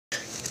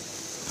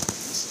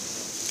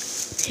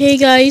Hey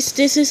guys,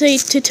 this is a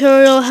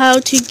tutorial how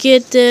to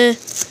get the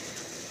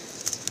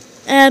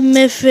app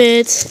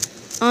method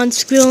on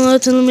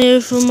Scribblenauts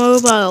Unlimited for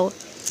mobile.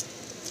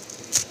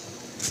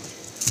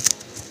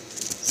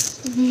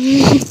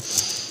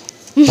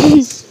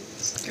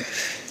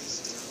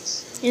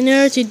 In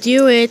order to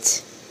do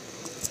it,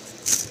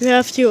 you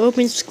have to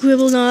open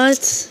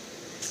Scribblenauts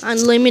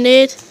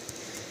Unlimited.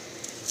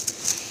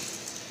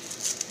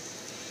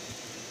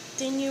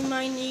 Then you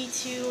might need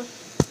to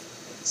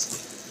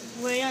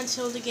wait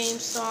until the game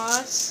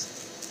starts.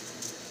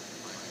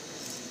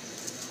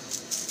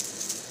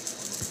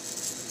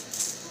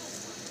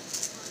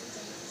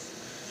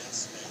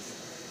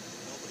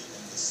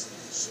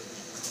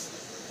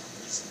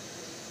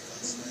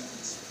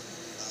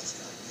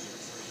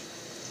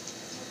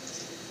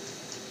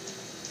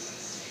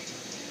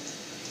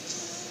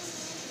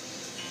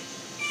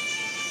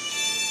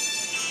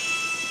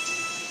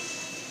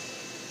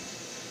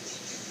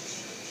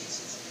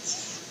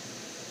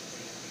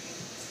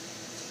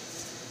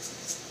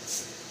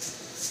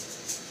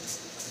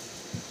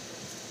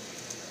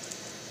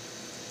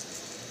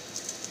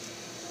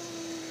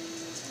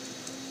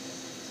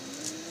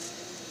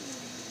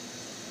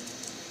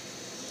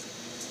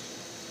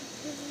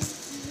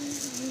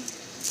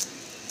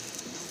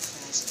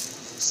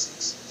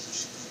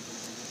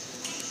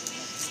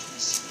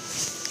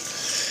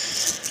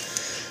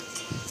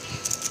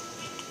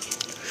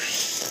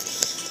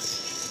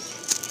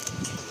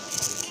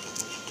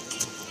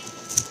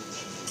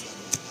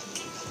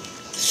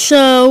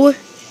 So,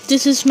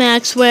 this is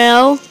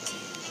Maxwell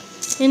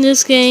in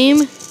this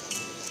game.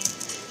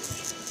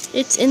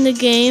 It's in the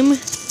game.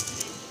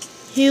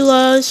 He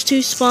loves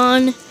to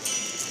spawn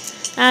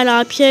add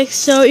objects.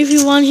 So if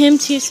you want him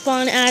to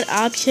spawn add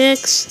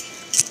objects,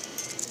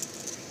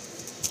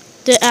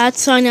 the add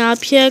sign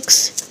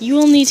objects, you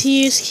will need to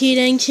use Cheat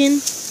Engine.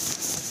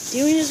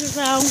 Doing this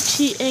without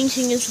Cheat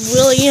Engine is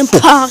really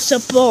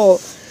impossible.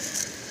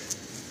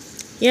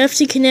 You have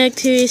to connect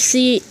to a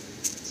CE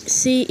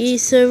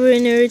server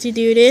in order to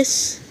do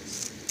this.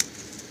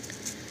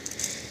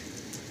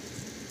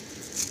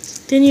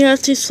 Then you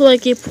have to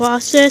select a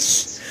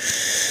process.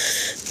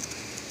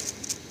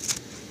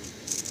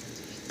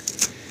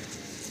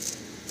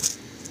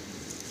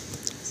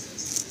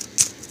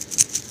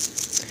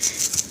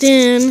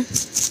 Then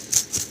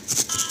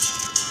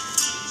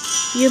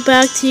you're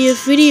back to your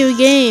video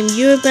game.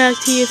 You're back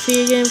to your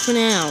video game for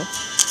now.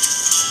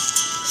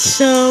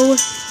 So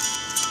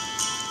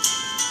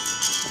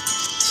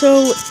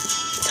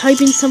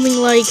type in something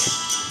like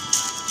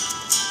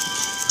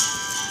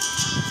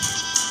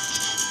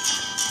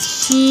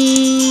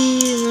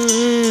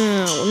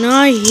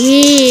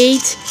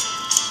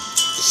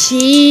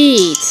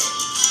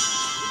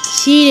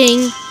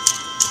cheating.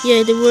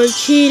 Yeah, the word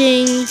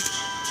cheating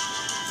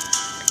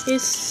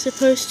is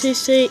supposed to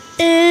say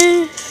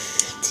FTW.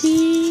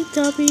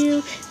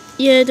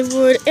 Yeah, the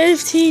word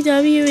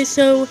FTW is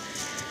so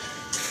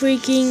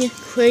freaking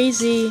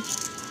crazy.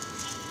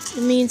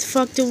 It means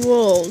fuck the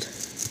world.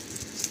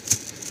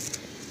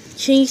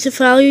 Change the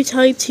value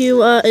type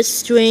to a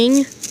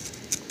string.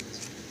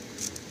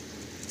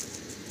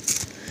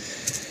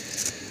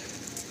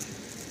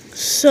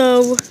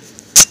 So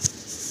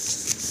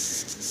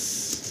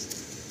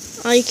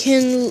I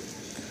can.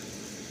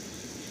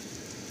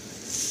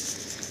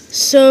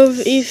 So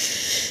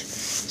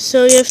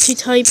you have to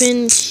type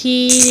in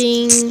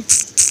cheating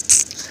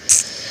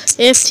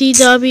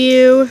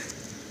FTW.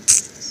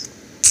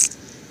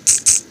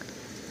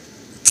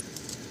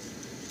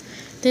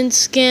 Then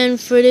scan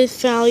for the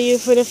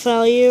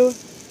value.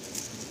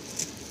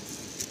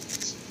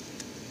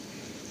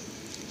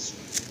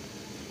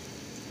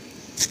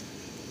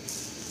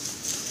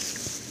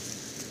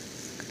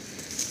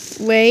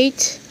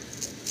 Wait.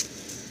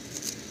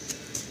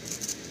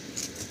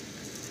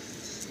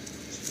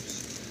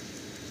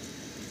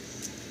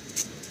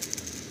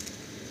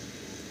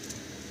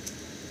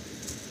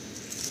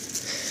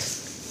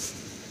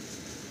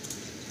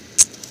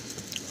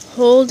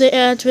 Hold the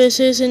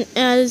addresses and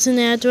add as an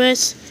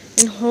address,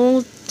 and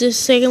hold the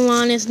second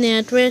one as an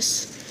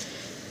address.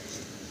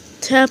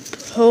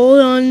 Hold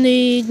on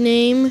the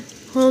name,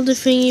 hold the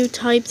thing you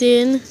typed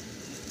in.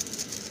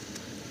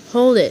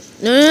 Hold it.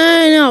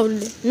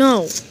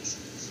 No.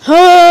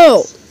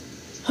 Hold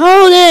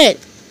it.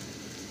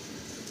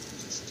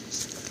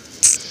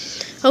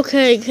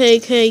 Okay.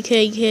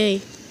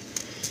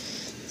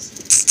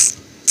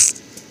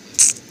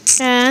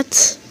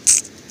 At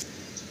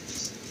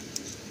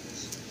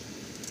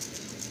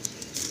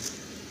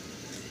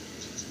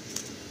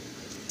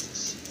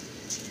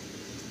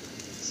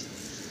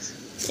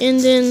and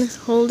then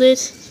hold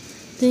it.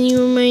 Then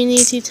you may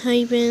need to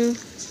type in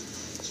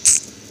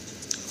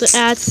the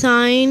add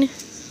sign.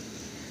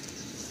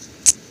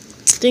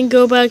 Then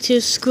go back to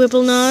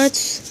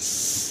Scribblenauts.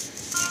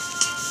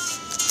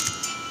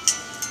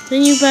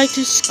 Then you back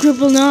to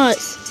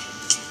Scribblenauts.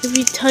 If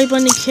you type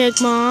on the check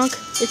mark,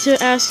 it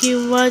will ask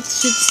you what it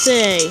should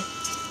say.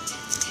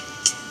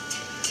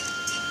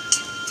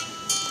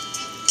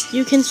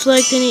 You can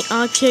select any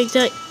object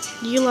that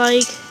you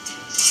like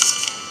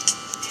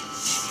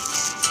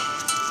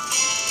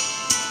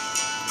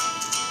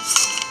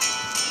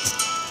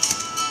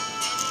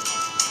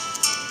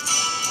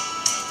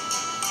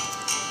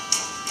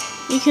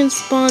can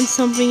spawn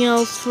something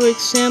else, for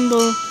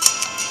example,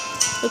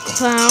 a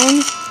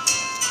clown.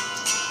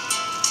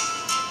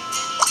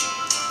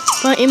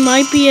 But it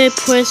might be a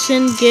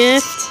present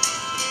gift.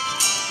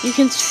 You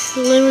can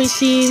literally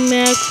see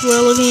Max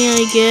while looking at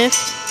a gift.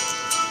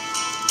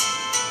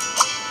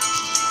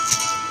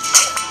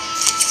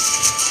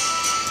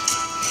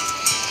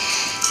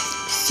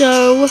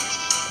 So,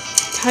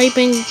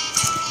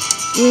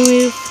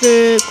 remove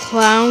the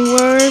clown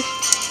word.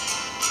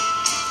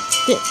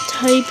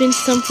 Type in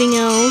something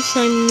else.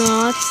 I'm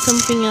not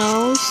something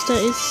else.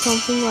 That is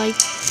something like,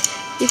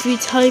 if you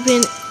type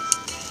in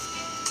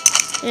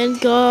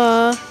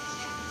Edgar,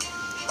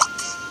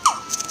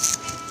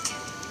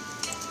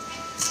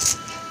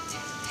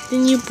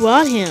 then you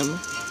brought him.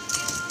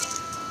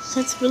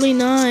 That's really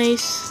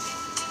nice.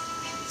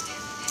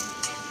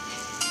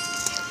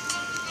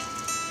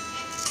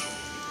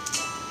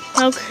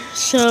 Okay,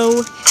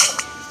 so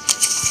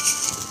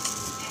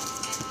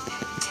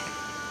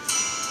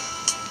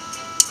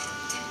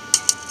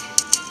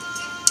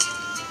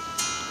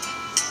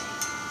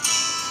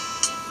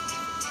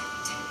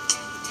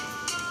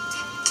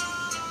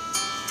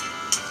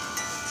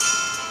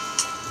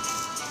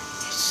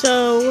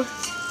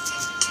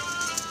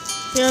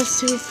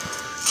yes,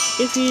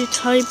 if you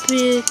type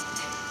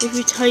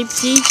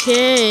DK,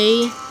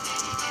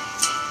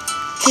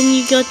 then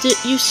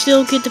you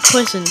still get the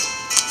present.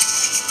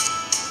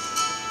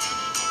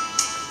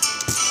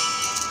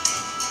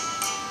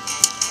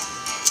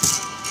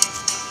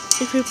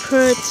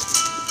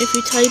 If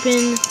you type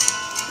in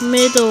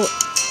middle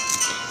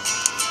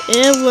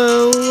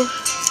arrow,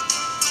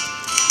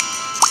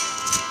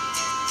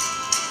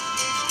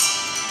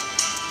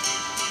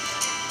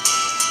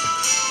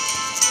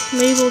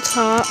 Maple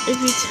Top, if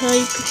you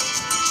type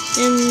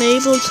in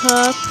Maple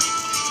Top,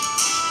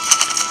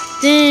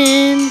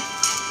 then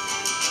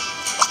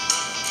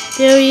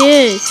there he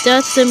is.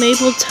 That's the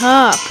Maple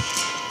Top.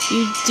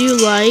 You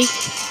like.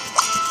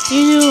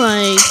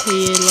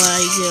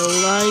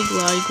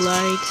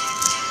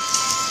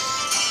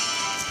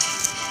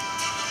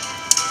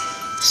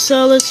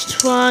 So let's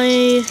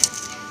try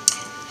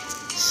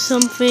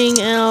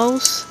something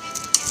else.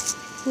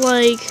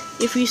 Like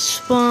if you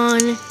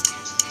spawn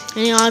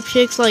any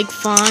objects like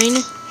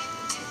fine,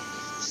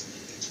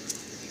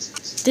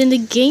 then the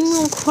game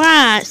will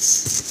crash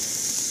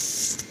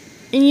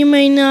and you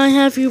may not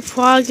have your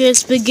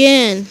progress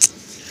begin.